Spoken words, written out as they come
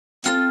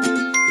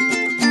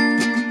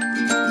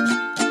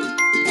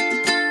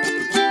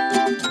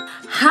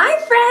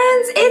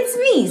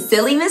me,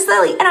 Silly Miss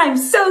Lily, and I'm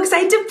so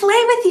excited to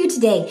play with you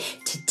today.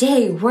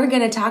 Today, we're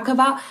going to talk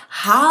about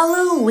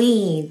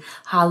Halloween.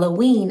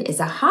 Halloween is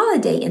a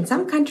holiday in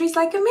some countries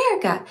like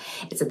America.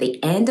 It's at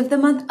the end of the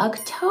month,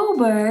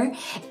 October,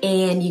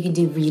 and you can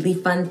do really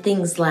fun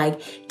things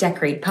like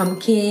decorate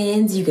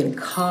pumpkins, you can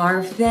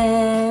carve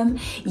them,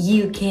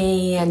 you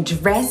can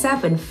dress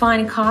up in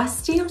fun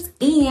costumes,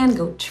 and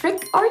go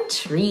trick or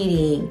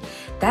treating.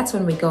 That's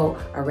when we go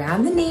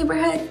around the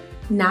neighborhood,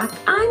 knock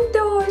on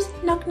doors,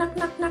 knock, knock,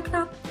 knock, knock,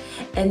 knock.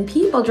 And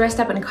people dressed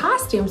up in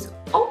costumes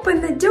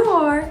open the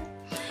door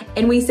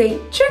and we say,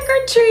 trick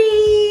or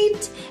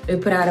treat. We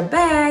put out a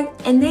bag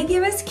and they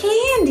give us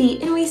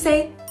candy and we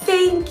say,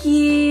 thank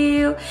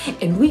you.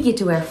 And we get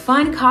to wear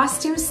fun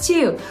costumes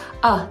too.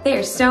 Oh,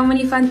 there's so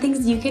many fun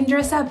things you can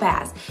dress up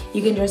as.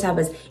 You can dress up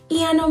as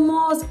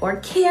animals or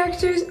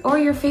characters or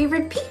your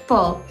favorite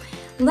people.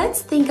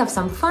 Let's think of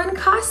some fun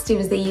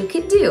costumes that you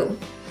could do.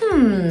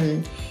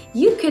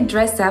 You could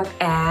dress up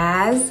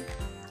as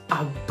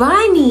a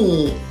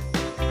bunny.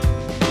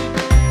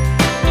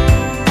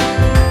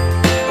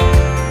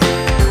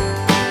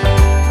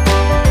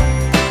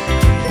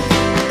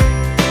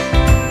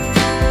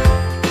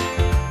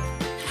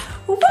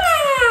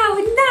 Wow,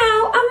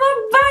 now I'm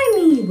a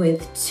bunny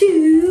with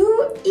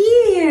 2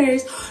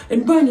 ears.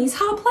 And bunnies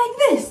hop like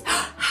this.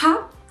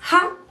 Hop,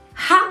 hop,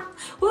 hop.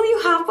 Will you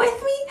hop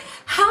with me?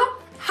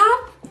 Hop,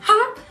 hop,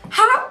 hop,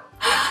 hop.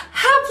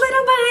 Hop,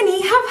 little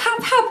bunny, hop,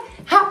 hop, hop.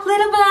 Hop,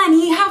 little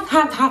bunny, hop,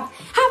 hop, hop.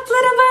 Hop,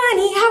 little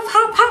bunny, hop,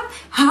 hop, hop.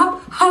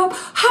 Hop, hop,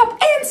 hop,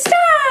 and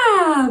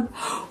stop.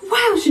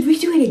 Wow, should we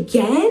do it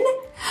again?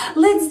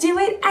 Let's do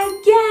it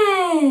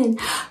again.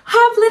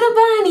 Hop, little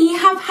bunny,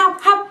 hop,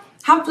 hop, hop.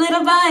 Hop,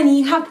 little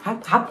bunny, hop,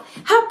 hop, hop.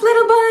 Hop,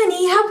 little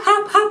bunny, hop,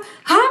 hop, hop.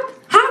 Hop,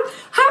 hop,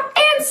 hop,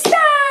 and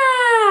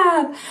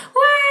stop.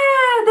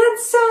 Wow,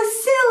 that's so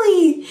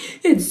silly.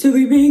 It's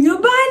silly being a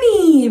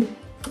bunny.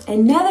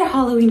 Another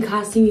Halloween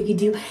costume you could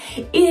do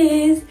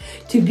is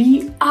to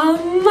be a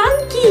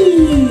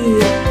monkey.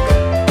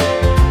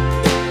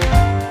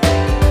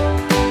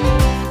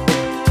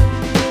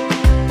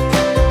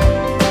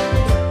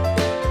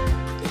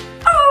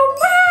 Oh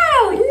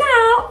wow,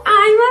 now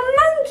I'm a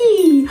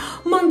monkey.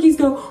 Monkeys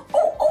go, ooh,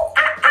 ooh,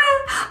 ah,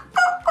 ah,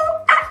 ooh, ooh,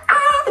 ah,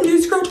 ah, and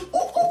they scratch, ooh,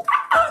 ooh,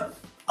 ah, ah,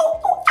 ooh,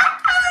 ooh,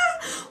 ah,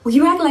 ah. Will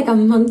you act like a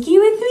monkey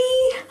with me?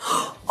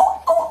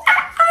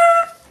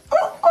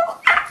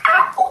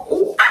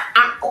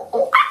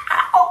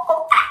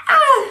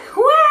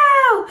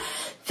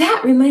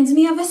 Reminds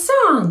me of a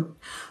song.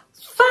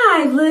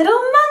 5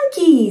 little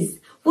monkeys.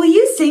 Will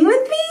you sing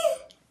with me?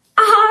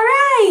 All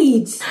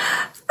right.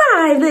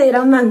 5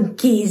 little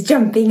monkeys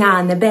jumping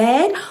on the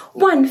bed.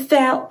 One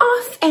fell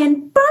off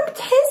and bumped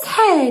his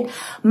head.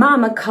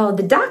 Mama called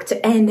the doctor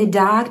and the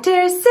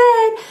doctor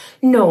said,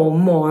 no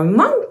more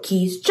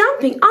monkeys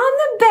jumping on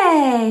the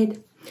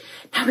bed.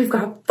 Now we've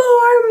got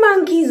 4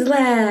 monkeys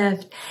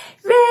left.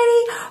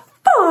 Ready?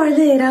 4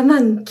 little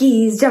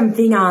monkeys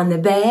jumping on the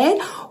bed.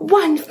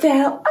 One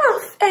fell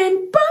off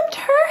and bumped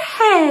her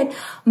head.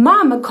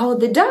 Mama called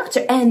the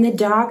doctor and the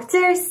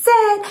doctor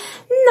said,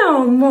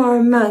 no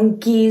more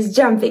monkeys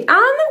jumping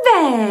on the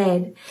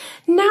bed.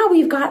 Now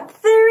we've got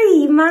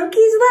 3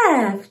 monkeys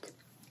left.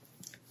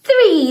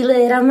 3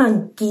 little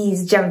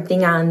monkeys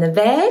jumping on the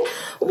bed.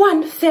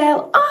 One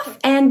fell off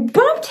and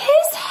bumped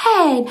his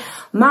head.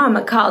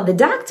 Mama called the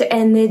doctor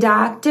and the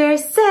doctor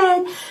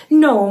said,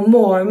 no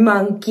more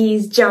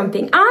monkeys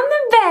jumping on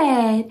the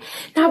bed.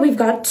 Now we've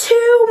got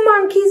 2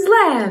 monkeys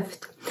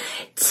left.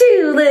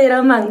 2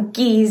 little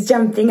monkeys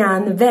jumping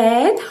on the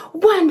bed.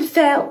 One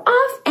fell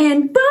off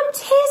and bumped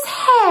his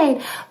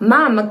head.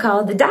 Mama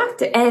called the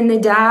doctor and the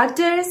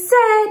doctor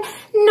said,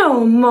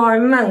 no more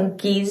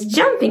monkeys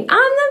jumping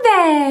on the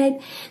bed.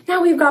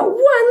 Now we've got 1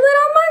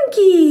 little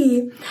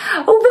monkey.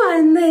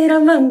 1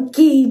 little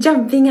monkey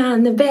jumping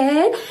on the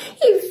bed.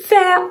 He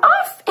fell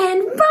off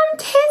and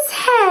bumped his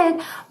head.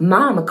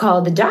 Mama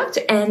called the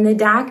doctor and the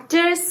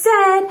doctor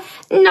said,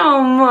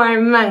 no more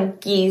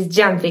monkeys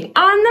jumping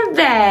on the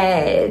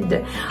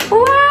bed.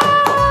 Wow!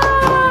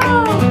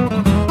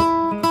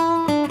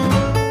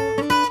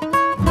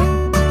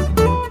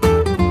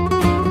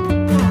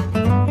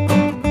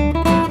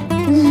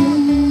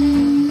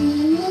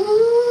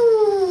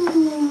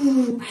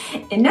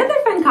 Another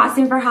fun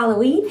costume for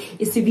Halloween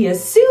is to be a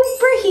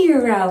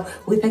superhero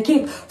with a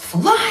cape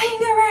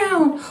flying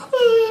around.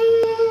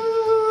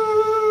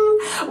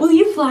 Will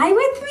you fly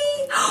with me?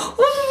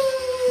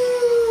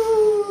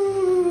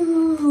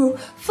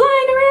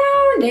 Flying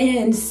around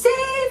and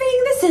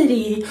saving the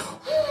city.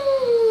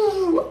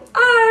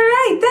 All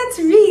right, that's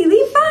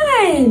really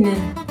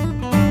fun.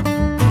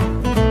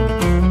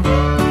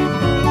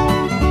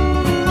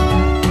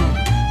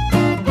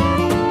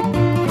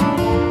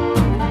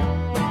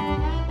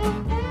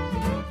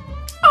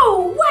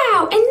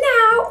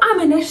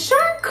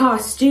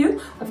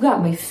 Costume. I've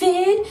got my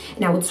fin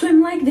and I would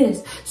swim like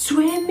this.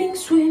 Swimming,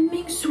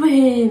 swimming,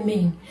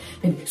 swimming.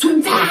 Maybe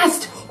swim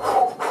fast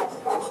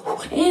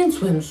and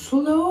swim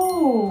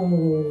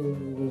slow.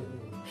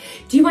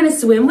 Do you want to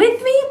swim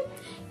with me?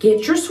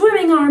 Get your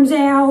swimming arms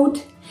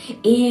out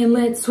and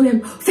let's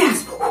swim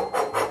fast.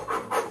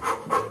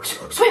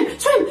 Swim,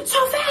 swim,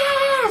 so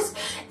fast.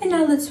 And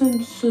now let's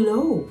swim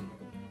slow.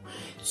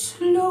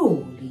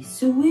 Slowly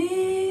swimming.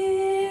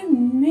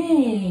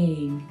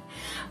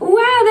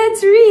 Wow,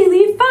 that's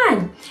really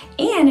fun.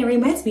 And it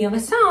reminds me of a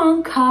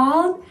song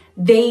called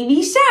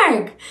Baby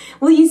Shark.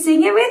 Will you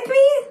sing it with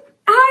me?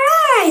 All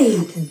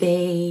right.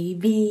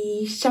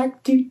 Baby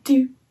shark, doo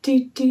doo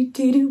doo doo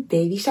doo doo.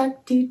 Baby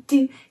shark, doo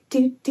doo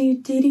doo doo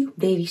doo doo.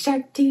 Baby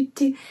shark, doo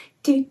doo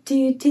doo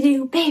doo doo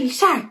doo. Baby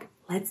shark.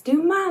 Let's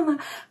do mama.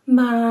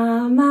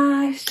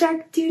 Mama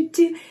shark, doo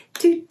doo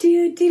doo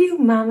doo doo doo.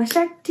 Mama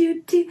shark,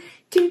 doo doo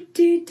doo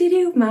doo doo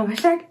doo. Mama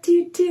shark,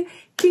 doo doo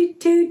doo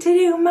doo doo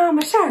doo.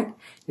 Mama shark.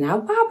 Now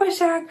Papa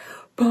shark.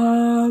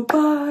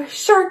 Papa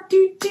shark,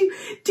 doo doo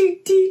doo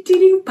doo doo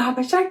doo.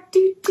 Papa shark,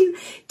 doo doo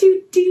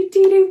doo doo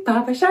doo doo.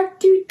 Papa shark,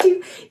 doo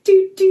doo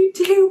doo doo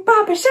doo.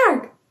 Papa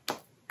shark.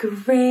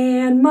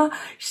 Grandma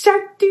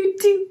shark, doo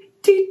doo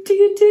doo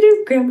doo doo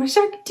doo. Grandma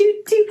shark, doo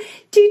doo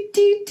doo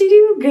doo doo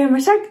doo. Grandma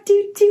shark,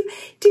 doo doo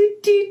doo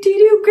doo doo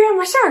doo.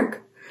 Grandma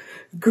shark.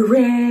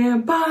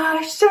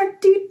 Grandpa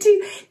shark, doo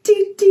doo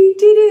doo doo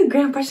doo doo.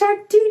 Grandpa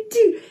shark, doo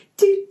doo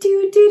doo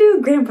doo doo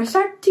doo. Grandpa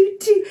shark, doo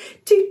doo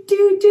doo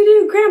doo doo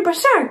doo. Grandpa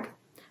shark.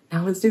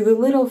 Now let's do the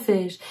little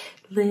fish.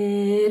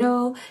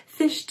 Little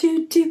fish,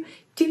 doo doo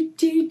doo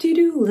doo doo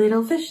doo.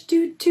 Little fish,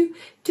 doo doo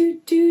doo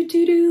doo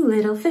doo doo.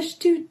 Little fish,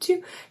 doo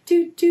doo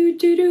doo doo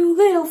doo doo.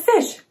 Little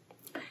fish.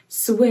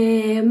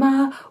 Swim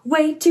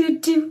away, doo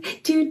doo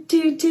doo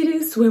doo doo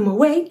doo. Swim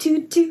away, doo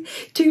doo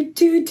doo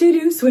doo doo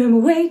doo. Swim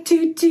away,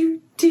 doo doo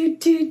doo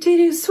doo doo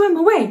doo. Swim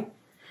away.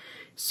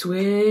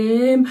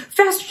 Swim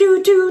faster,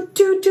 doo doo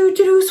doo doo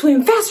doo doo.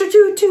 Swim faster,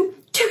 doo doo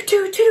doo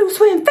doo doo doo.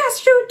 Swim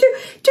faster, doo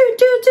doo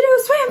doo doo doo.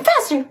 Swim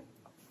faster.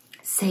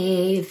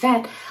 Safe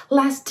at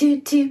last,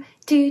 doo doo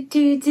doo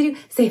doo doo.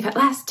 Safe at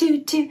last, doo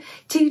doo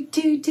doo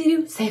doo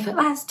doo. Safe at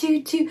last,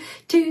 doo doo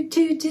doo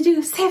doo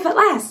doo. Safe at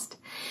last.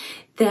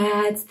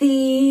 That's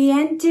the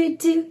end, doo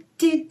doo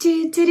doo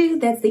doo doo doo.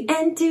 That's the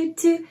end, doo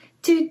doo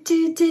doo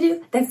doo doo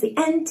doo. That's the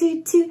end,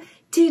 doo doo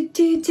doo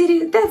doo doo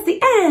doo. That's the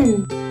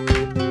end.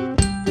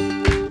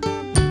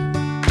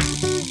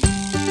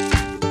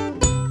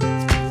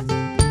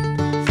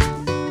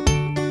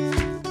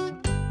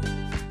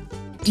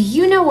 Do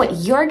you know what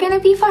you're gonna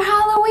be for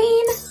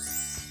Halloween?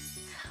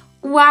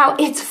 Wow,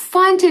 it's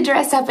fun to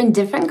dress up in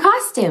different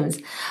costumes.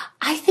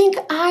 I think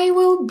I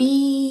will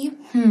be,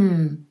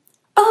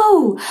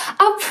 oh,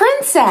 a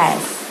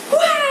princess.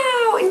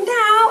 Wow,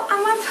 now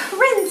I'm a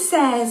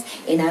princess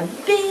in a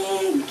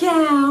big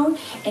gown,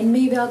 and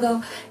maybe I'll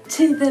go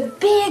to the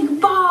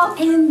big ball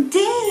and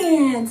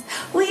dance.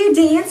 Will you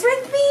dance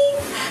with me?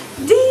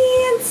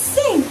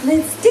 Dancing,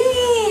 let's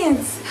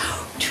dance.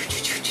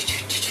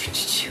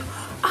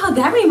 Oh,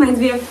 that reminds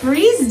me of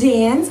freeze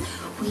dance.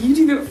 Will you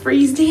do the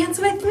freeze dance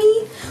with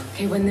me?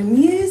 Okay, when the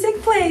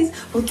music plays,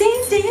 we'll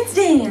dance, dance,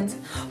 dance.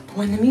 But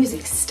when the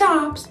music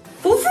stops,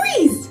 we'll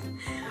freeze.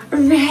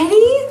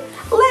 Ready?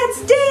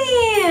 Let's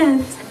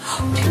dance.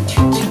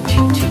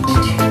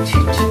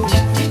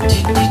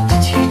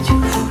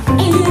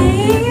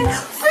 And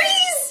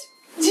freeze.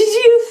 Did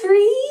you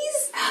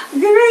freeze?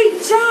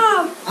 Great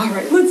job. All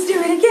right, let's do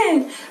it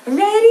again.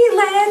 Ready?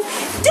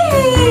 Let's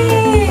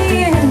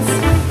dance.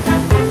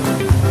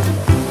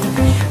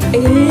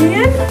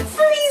 And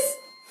freeze!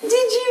 Did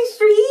you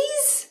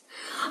freeze?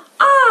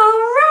 All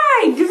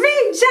right,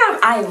 great job.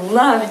 I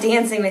love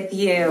dancing with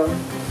you.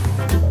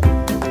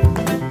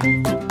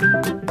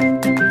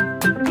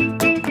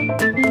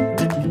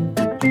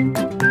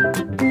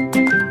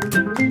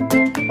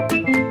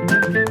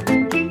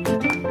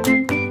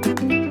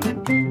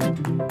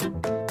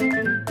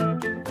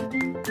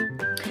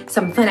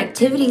 Some fun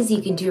activities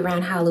you can do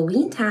around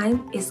Halloween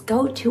time is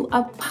go to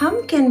a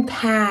pumpkin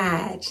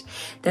patch.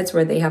 That's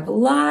where they have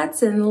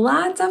lots and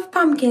lots of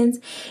pumpkins,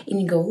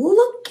 and you go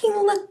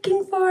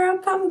looking for a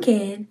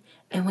pumpkin.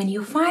 And when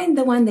you find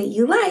the one that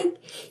you like,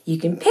 you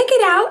can pick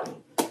it out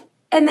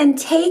and then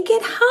take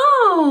it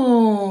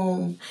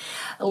home.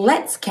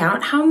 Let's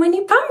count how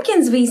many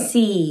pumpkins we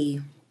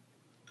see.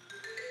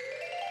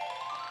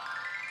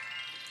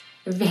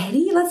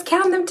 Ready? Let's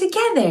count them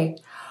together.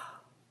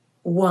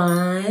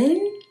 1,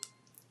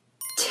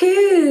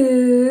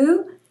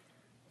 2,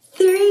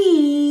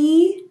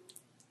 3,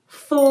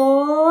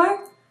 4,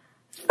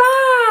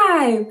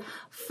 5.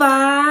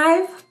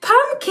 5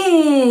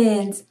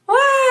 pumpkins.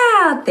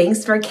 Wow,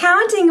 thanks for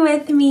counting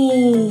with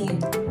me.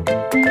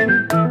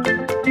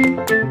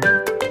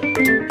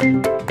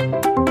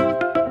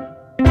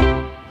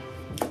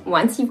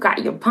 Once you've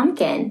got your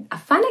pumpkin, a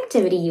fun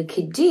activity you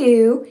could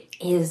do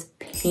is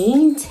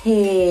paint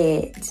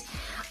it.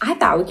 I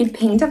thought we could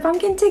paint a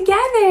pumpkin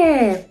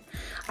together.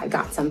 I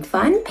got some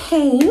fun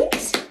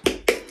paint.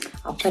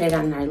 I'll put it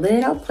on our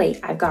little plate.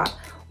 I've got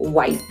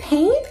white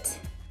paint.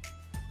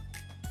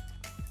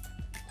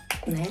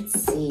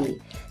 Let's see,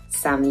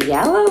 some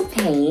yellow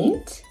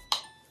paint.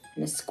 I'm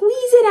gonna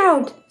squeeze it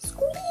out,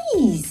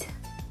 squeeze.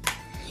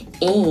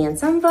 And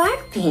some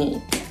black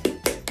paint.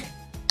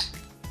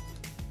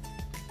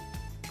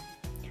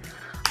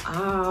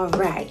 All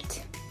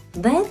right,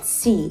 let's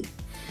see.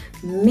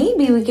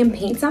 Maybe we can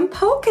paint some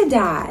polka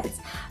dots.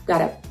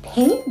 Got a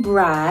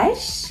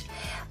paintbrush.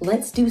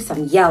 Let's do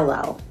some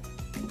yellow.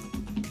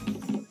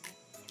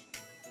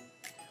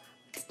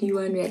 Let's do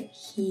one right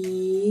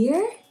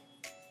here.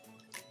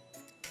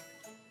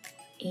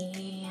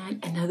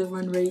 And another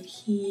one right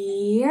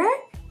here.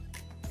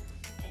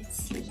 Let's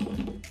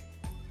see.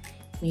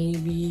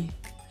 Maybe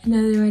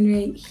another one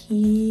right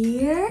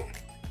here.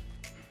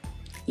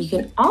 You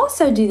can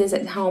also do this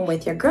at home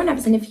with your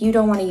grown-ups, and if you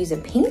don't want to use a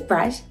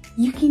paintbrush,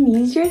 you can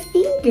use your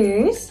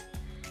fingers.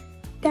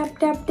 Tap,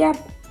 tap, tap.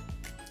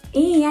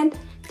 And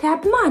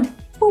tap them on.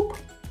 Boop,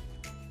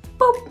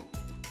 boop,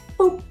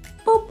 boop,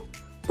 boop,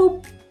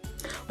 boop.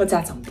 Let's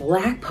add some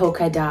black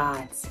polka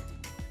dots.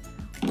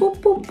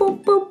 Boop, boop,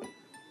 boop, boop.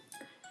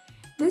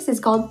 This is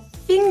called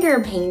finger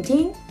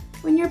painting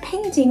when you're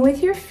painting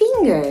with your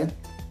finger.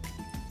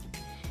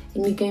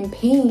 And you can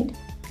paint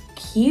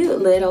cute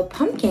little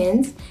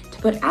pumpkins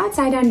to put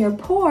outside on your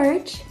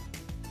porch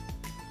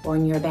or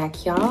in your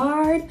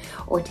backyard,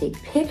 or take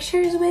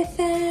pictures with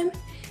them.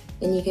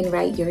 And you can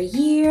write your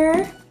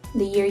year,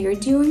 the year you're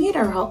doing it,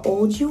 or how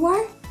old you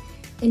are,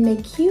 and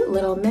make cute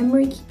little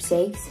memory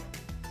keepsakes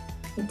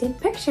and take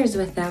pictures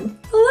with them.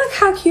 Look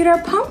how cute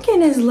our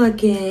pumpkin is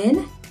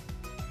looking.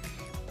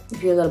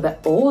 If you're a little bit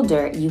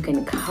older, you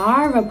can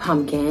carve a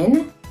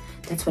pumpkin.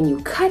 That's when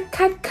you cut,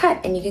 cut,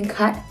 cut, and you can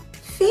cut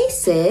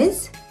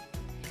faces.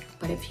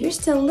 But if you're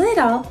still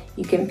little,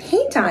 you can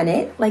paint on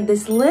it like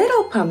this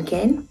little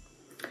pumpkin.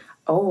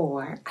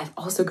 Or I've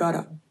also got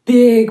a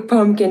big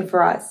pumpkin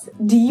for us.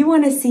 Do you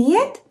want to see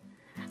it?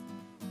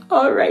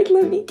 All right,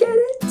 let me get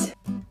it.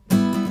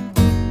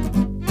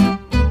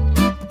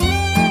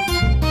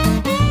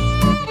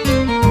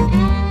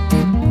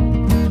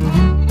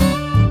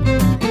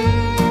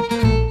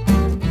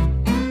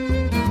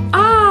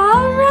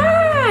 All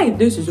right,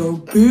 this is a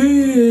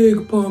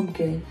big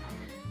pumpkin.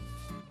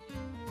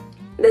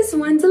 This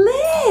one's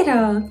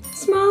little,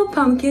 small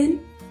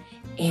pumpkin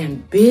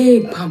and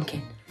big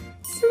pumpkin.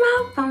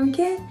 Small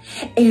pumpkin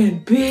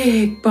and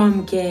big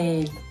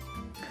pumpkin.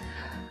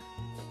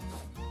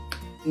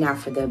 Now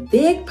for the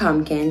big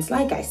pumpkins,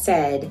 like I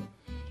said,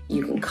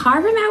 you can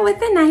carve them out with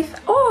a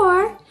knife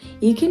or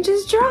you can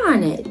just draw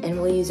on it.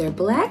 And we'll use our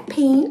black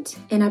paint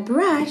and a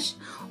brush,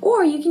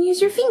 or you can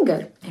use your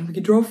finger. And we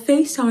can draw a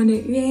face on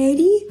it.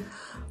 Ready?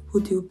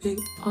 We'll do a big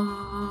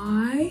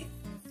eye.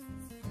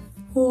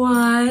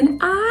 One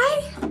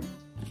eye.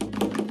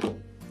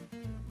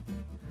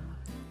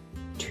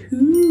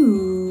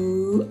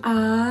 Two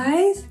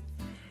eyes.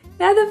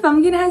 Now the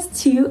pumpkin has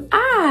two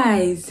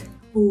eyes.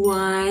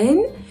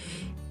 One,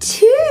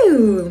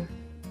 two.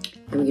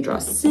 And we can draw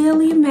a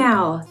silly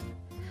mouth.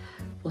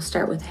 We'll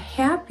start with a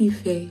happy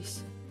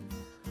face.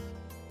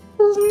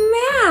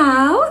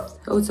 Mouth.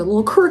 Oh, it's a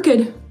little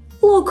crooked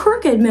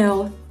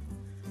mouth.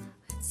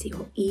 Let's see,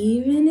 we'll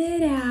even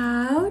it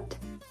out.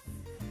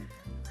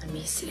 Let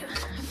me see if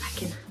I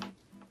can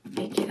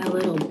make it a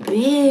little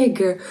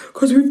bigger,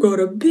 because we've got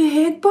a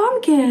big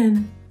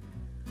pumpkin.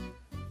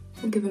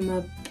 We'll give him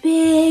a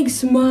big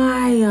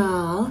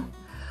smile.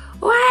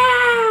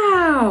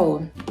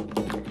 Wow!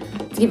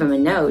 Let's give him a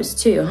nose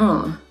too,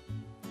 huh?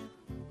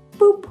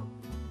 Boop.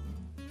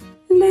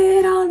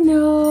 Little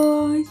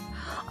nose.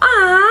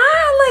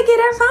 Ah, look at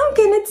our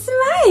pumpkin, it's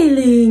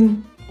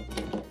smiling.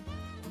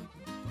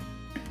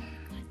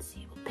 Let's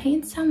see, we'll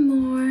paint some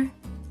more.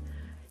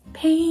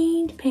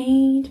 Paint,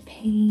 paint,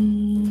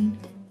 paint.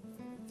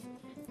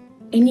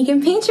 And you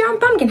can paint your own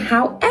pumpkin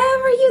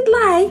however you'd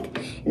like,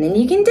 and then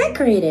you can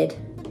decorate it.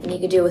 And you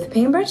can do it with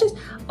paintbrushes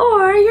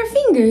or your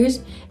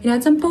fingers and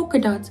add some polka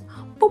dots.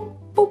 Boop,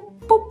 boop,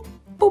 boop,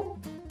 boop,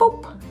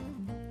 boop.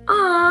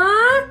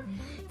 Aww,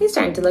 he's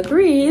starting to look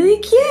really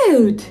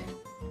cute.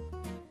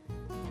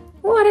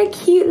 What a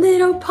cute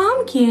little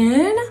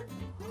pumpkin.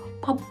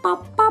 Pop,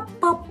 pop, pop,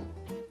 pop.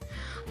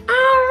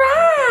 All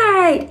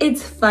right,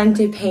 it's fun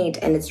to paint,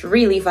 and it's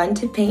really fun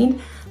to paint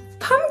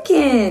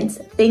pumpkins.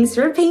 Thanks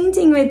for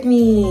painting with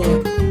me.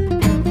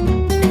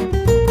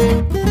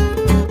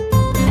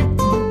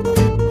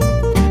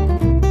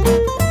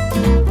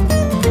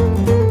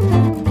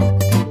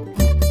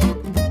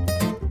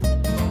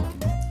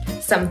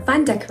 Some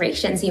fun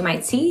decorations you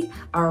might see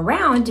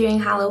around during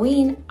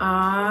Halloween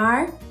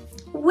are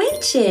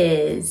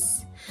witches.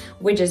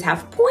 Witches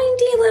have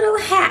pointy little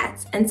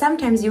hats, and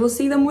sometimes you will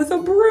see them with a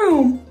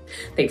broom.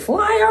 They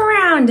fly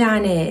around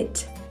on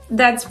it.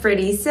 That's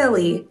pretty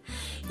silly.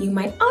 You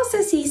might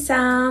also see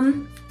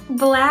some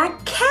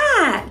black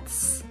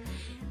cats.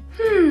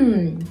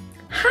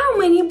 How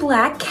many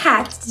black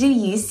cats do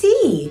you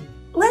see?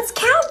 Let's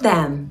count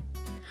them.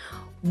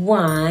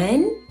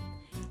 1,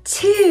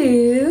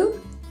 2,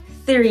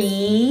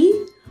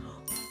 3,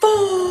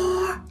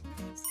 4,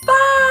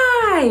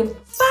 5.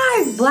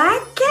 5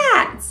 black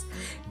cats.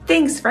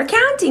 Thanks for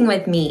counting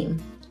with me.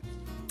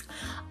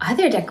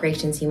 Other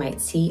decorations you might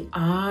see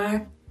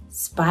are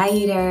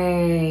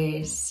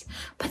spiders.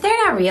 But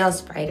they're not real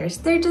spiders.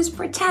 They're just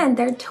pretend.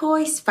 They're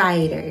toy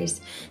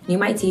spiders. You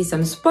might see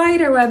some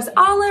spider webs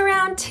all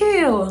around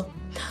too.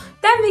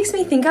 That makes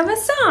me think of a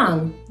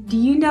song. Do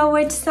you know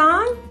which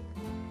song?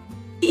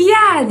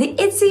 Yeah, the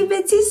Itsy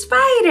Bitsy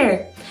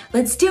Spider.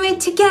 Let's do it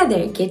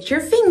together. Get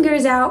your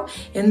fingers out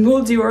and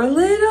we'll do our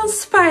little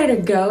spider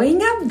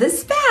going up the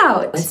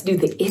spout. Let's do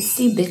the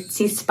Itsy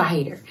Bitsy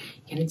Spider.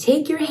 You're gonna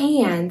take your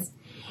hands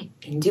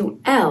and do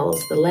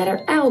L's, the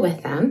letter L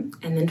with them,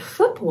 and then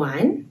flip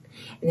one,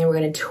 and then we're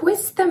gonna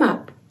twist them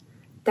up.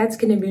 That's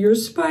gonna be your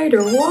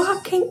spider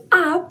walking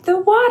up the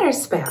water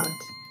spout.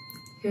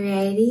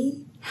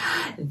 Ready?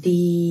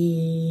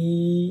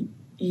 The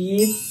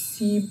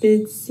Itsy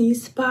Bitsy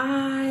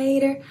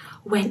Spider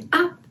went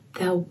up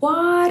the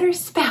water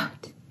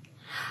spout.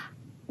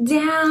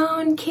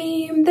 Down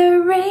came the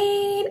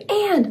rain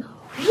and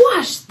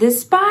washed the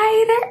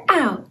spider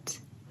out.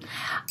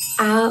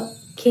 Out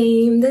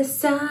came the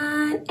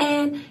sun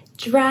and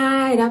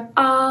dried up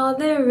all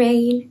the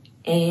rain.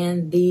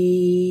 And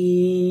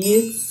the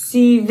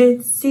Itsy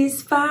Bitsy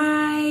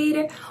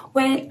Spider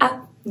went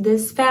up the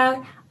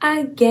spout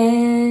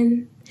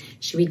again.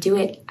 Should we do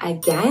it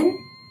again?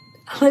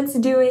 Let's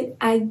do it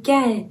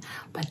again.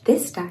 But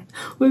this time,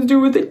 let's do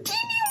it with a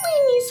teeny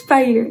weeny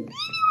spider.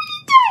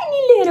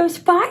 Tiny little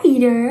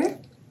spider.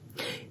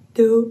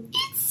 The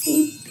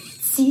Itsy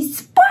Bitsy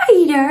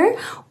Spider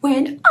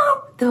went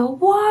up the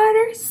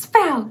water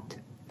spout.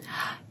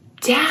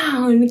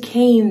 Down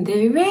came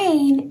the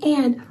rain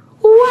and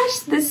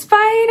washed the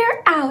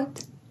spider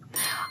out.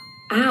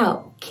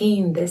 Out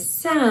came the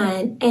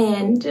sun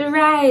and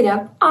dried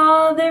up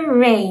all the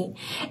rain.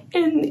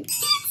 And the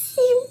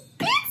Itsy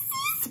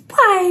Bitsy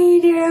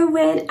Spider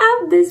went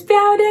up the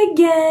spout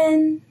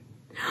again.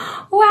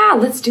 Wow,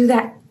 let's do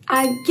that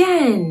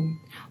again.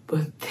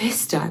 But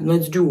this time,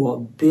 let's do a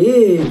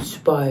big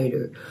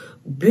spider.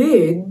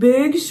 Big,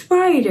 big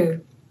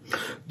spider.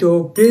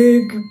 The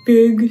big,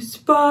 big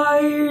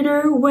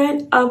spider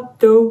went up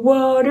the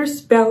water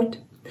spout.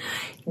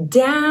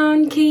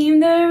 Down came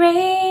the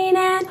rain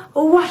and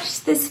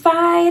washed the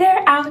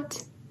spider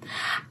out.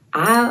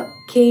 Out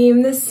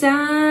came the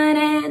sun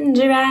and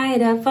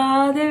dried up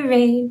all the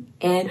rain.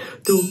 And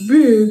the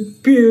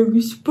big,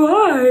 big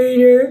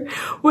spider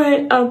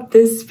went up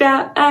the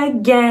spout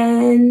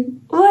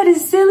again. What a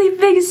silly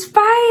big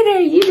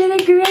spider! You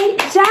did a great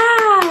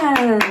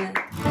job!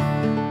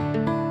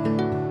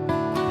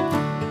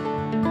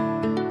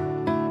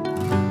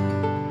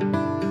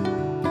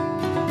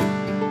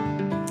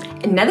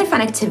 Another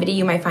fun activity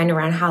you might find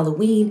around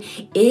Halloween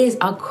is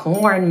a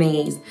corn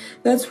maze.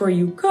 That's where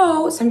you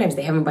go. Sometimes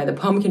they have them by the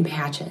pumpkin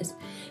patches.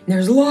 And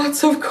there's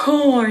lots of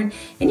corn.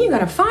 And you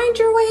gotta find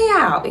your way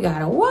out. You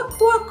gotta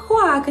walk, walk,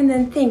 walk, and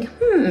then think,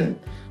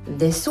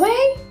 this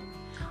way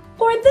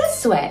or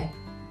this way?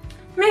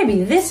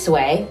 Maybe this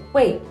way.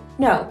 Wait,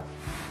 no.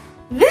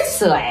 This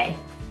way.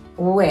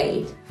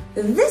 Wait.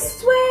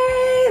 This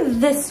way,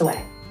 this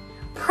way.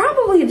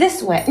 Probably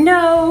this way.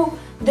 No,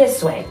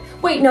 this way.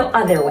 Wait, no,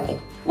 other way.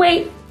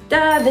 Wait,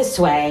 this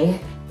way.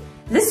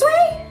 This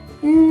way?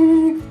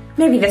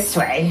 Maybe this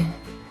way.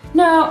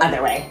 No,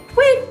 other way.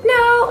 Wait,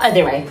 no,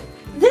 other way.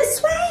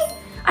 This way?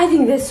 I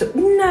think this,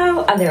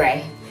 no, other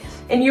way.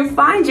 And you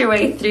find your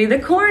way through the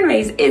corn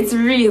maze. It's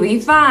really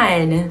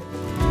fun.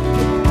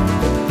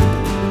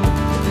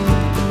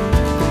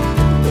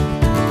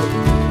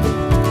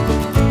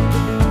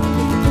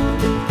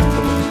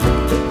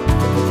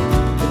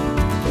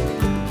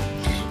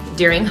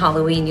 During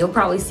Halloween, you'll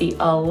probably see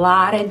a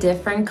lot of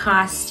different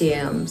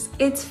costumes.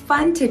 It's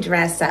fun to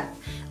dress up.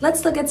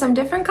 Let's look at some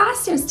different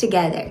costumes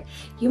together.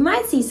 You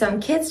might see some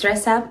kids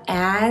dress up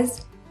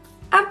as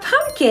a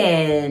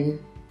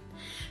pumpkin.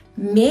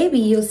 Maybe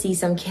you'll see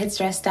some kids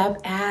dressed up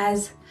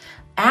as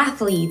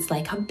athletes,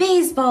 like a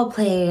baseball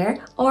player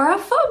or a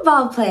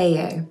football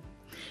player.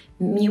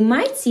 You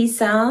might see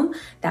some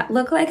that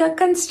look like a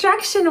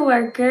construction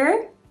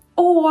worker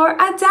or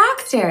a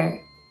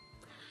doctor.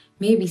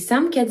 Maybe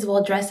some kids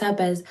will dress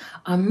up as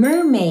a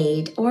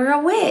mermaid or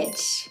a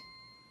witch.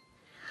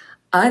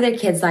 Other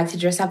kids like to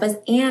dress up as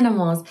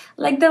animals,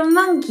 like the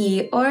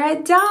monkey or a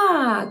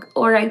dog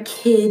or a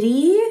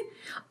kitty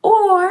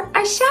or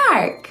a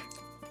shark.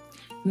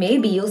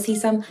 Maybe you'll see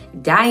some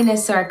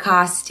dinosaur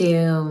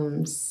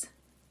costumes.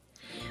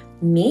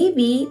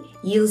 Maybe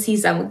you'll see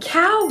some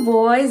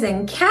cowboys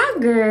and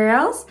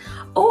cowgirls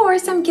or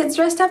some kids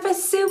dressed up as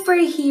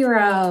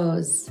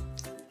superheroes.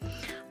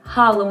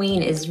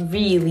 Halloween is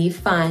really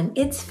fun.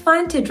 It's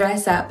fun to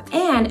dress up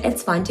and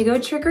it's fun to go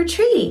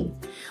trick-or-treating.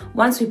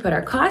 Once we put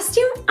our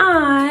costume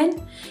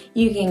on,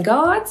 you can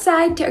go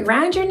outside to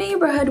around your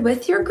neighborhood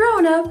with your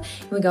grown-up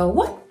and we go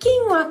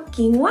walking,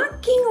 walking,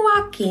 walking,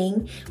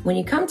 walking. When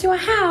you come to a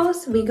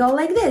house, we go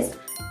like this.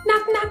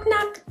 Knock, knock,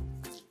 knock.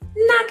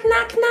 Knock,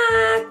 knock,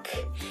 knock.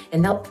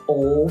 And they'll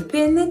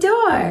open the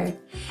door.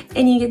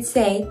 And you could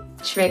say,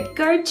 trick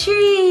or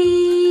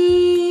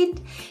treat.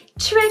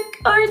 Trick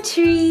or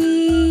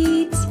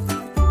treat.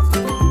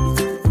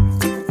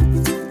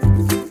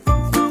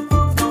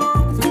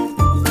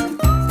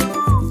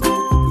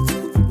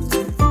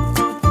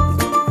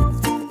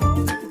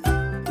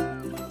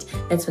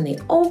 That's when they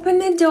open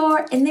the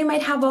door and they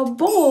might have a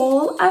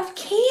bowl of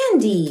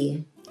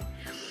candy.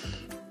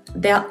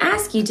 They'll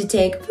ask you to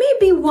take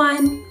maybe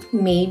 1,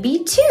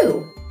 maybe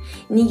 2.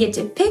 And you get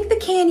to pick the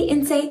candy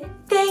and say,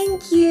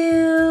 "Thank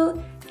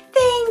you,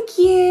 thank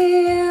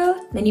you."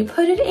 Then you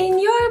put it in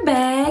your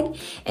bag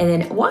and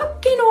then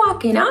walking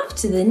off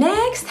to the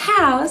next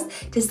house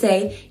to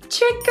say,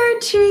 "Trick or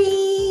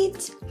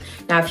treat."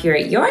 Now, if you're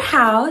at your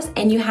house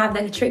and you have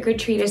the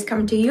trick-or-treaters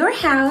come to your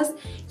house,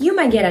 you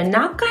might get a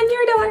knock on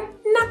your door.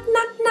 Knock,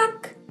 knock,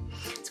 knock.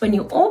 It's when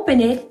you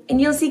open it and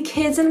you'll see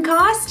kids in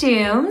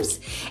costumes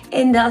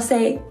and they'll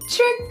say,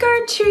 "Trick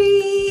or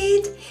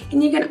treat."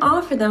 And you can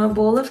offer them a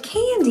bowl of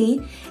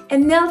candy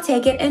and they'll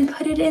take it and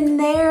put it in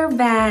their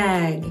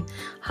bag.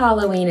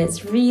 Halloween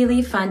is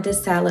really fun to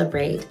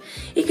celebrate.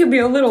 It could be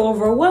a little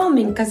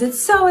overwhelming because it's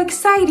so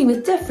exciting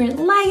with different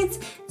lights,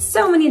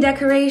 so many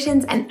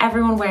decorations, and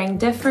everyone wearing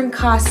different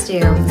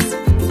costumes.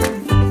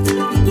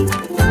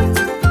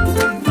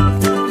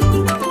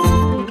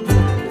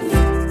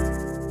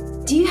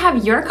 Do you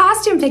have your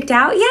costume picked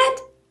out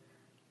yet?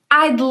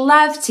 I'd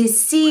love to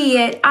see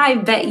it. I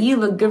bet you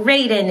look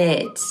great in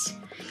it.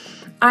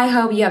 I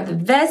hope you have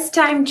the best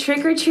time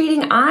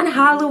trick-or-treating on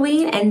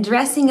Halloween and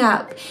dressing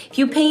up. If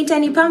you paint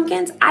any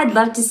pumpkins, I'd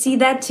love to see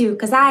that too,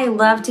 because I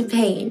love to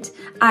paint.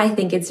 I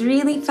think it's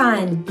really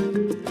fun.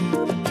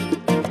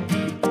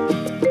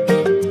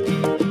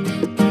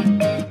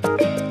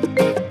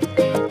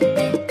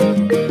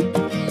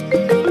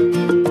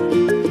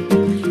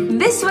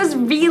 This was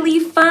really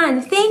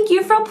fun. Thank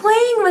you for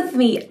playing with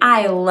me.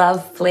 I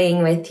love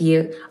playing with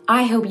you.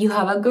 I hope you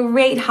have a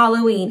great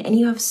Halloween and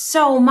you have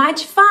so much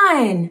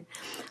fun.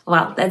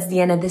 Well, that's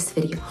the end of this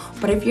video.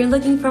 But if you're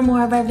looking for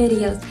more of our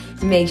videos,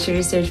 make sure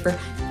to search for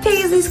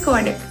Paisley's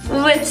Corner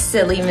with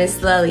Silly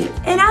Miss Lily.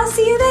 And I'll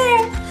see you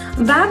there.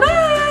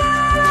 Bye-bye.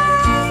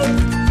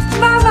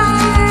 Bye-bye.